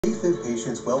AFib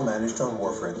patients well managed on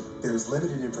warfarin. There is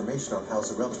limited information on how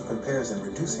Xarelto compares in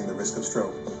reducing the risk of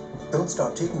stroke. Don't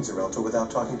stop taking Xarelto without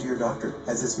talking to your doctor,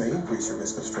 as this may increase your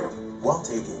risk of stroke. While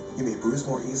taking, you may bruise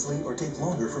more easily or take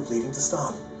longer for bleeding to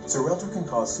stop. Xarelto can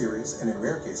cause serious and, in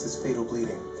rare cases, fatal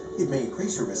bleeding. It may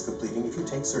increase your risk of bleeding if you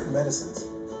take certain medicines.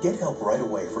 Get help right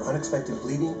away for unexpected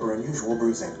bleeding or unusual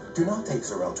bruising. Do not take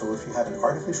Xarelto if you have an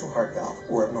artificial heart valve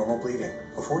or abnormal bleeding.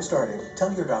 Before starting,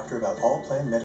 tell your doctor about all planned medicines.